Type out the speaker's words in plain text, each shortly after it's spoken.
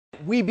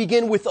We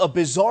begin with a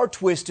bizarre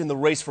twist in the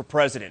race for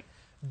president.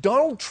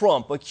 Donald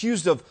Trump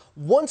accused of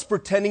once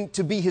pretending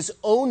to be his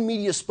own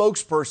media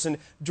spokesperson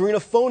during a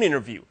phone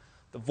interview.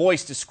 The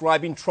voice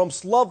describing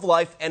Trump's love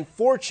life and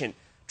fortune.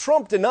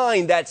 Trump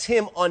denying that's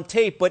him on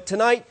tape, but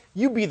tonight,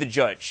 you be the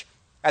judge.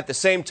 At the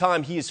same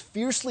time, he is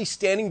fiercely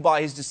standing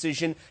by his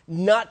decision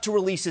not to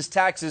release his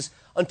taxes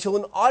until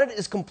an audit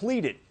is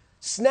completed.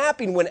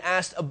 Snapping when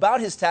asked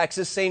about his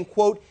taxes, saying,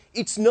 quote,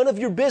 "It's none of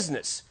your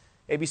business."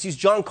 ABC's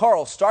John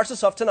Carl starts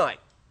us off tonight.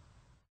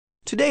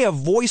 Today, a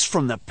voice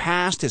from the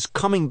past is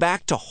coming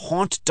back to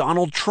haunt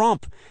Donald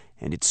Trump,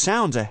 and it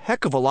sounds a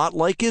heck of a lot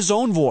like his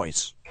own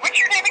voice. What's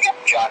your name again?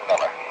 John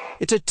Miller.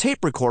 It's a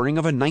tape recording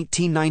of a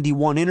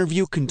 1991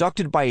 interview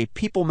conducted by a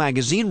People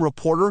magazine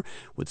reporter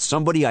with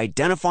somebody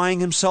identifying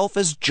himself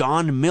as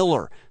John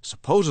Miller,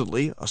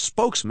 supposedly a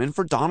spokesman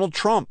for Donald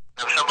Trump.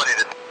 Somebody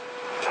that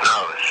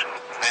knows,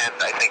 and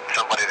I think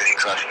somebody that he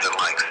trusts and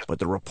likes. But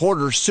the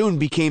reporter soon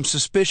became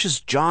suspicious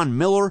John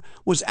Miller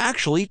was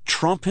actually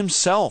Trump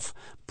himself,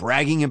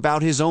 bragging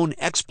about his own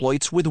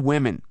exploits with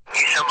women.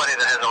 He's somebody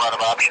that has a lot of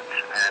options,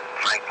 and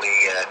frankly,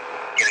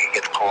 he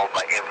gets called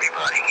by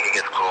everybody. He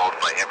gets called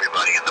by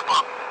everybody in the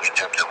book in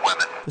terms of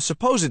women. The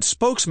supposed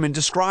spokesman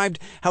described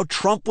how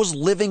Trump was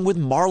living with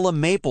Marla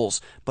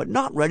Maples, but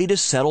not ready to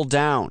settle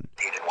down.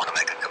 He didn't want to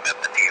make a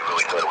commitment. He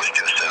really thought it was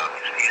too soon.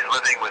 He's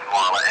living with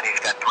Marla, and he's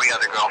got 3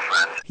 other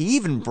girlfriends. He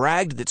even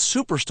bragged that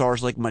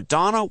superstars like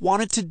Madonna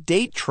wanted to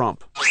date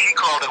Trump. Well, she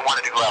called and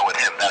wanted to go out with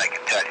him, that I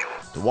can tell you.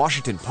 The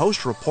Washington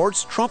Post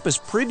reports Trump has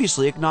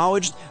previously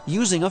acknowledged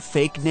using a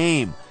fake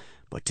name.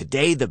 But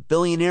today, the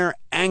billionaire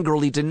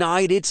angrily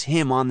denied it's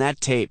him on that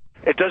tape.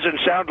 It doesn't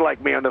sound like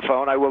me on the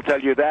phone, I will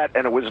tell you that,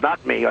 and it was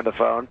not me on the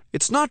phone.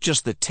 It's not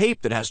just the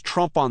tape that has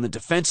Trump on the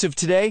defensive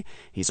today.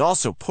 He's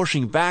also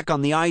pushing back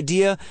on the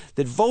idea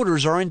that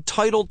voters are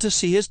entitled to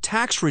see his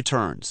tax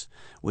returns,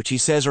 which he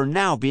says are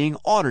now being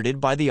audited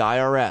by the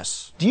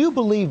IRS. Do you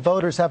believe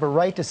voters have a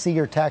right to see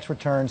your tax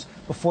returns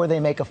before they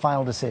make a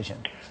final decision?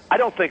 I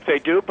don't think they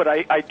do, but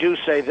I do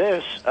say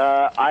this.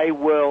 I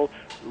will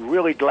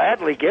really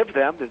gladly give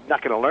them. They're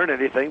not going to learn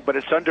anything, but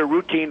it's under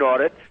routine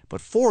audit. But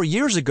 4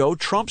 years ago,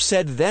 Trump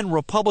said then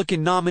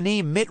Republican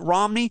nominee Mitt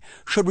Romney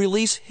should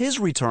release his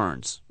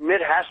returns.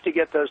 Mitt has to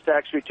get those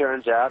tax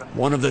returns out.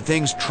 One of the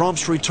things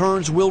Trump's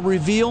returns will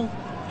reveal,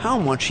 how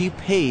much he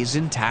pays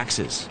in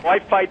taxes. I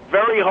fight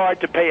very hard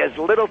to pay as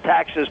little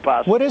tax as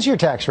possible. What is your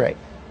tax rate?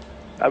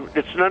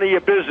 It's none of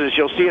your business.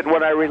 You'll see it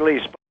when I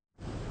release.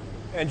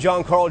 And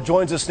John Carl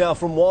joins us now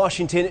from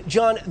Washington.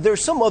 John,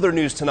 there's some other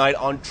news tonight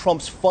on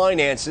Trump's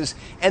finances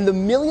and the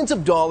millions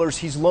of dollars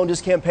he's loaned his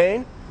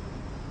campaign.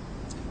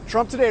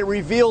 Trump today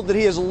revealed that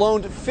he has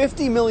loaned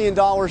 $50 million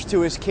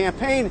to his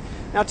campaign.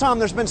 Now, Tom,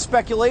 there's been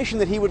speculation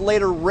that he would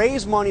later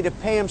raise money to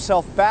pay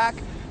himself back.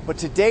 But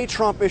today,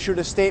 Trump issued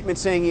a statement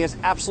saying he has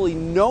absolutely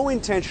no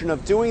intention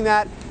of doing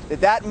that,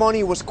 that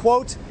money was,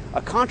 quote,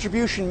 a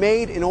contribution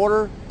made in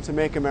order to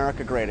make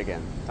America great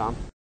again. Tom?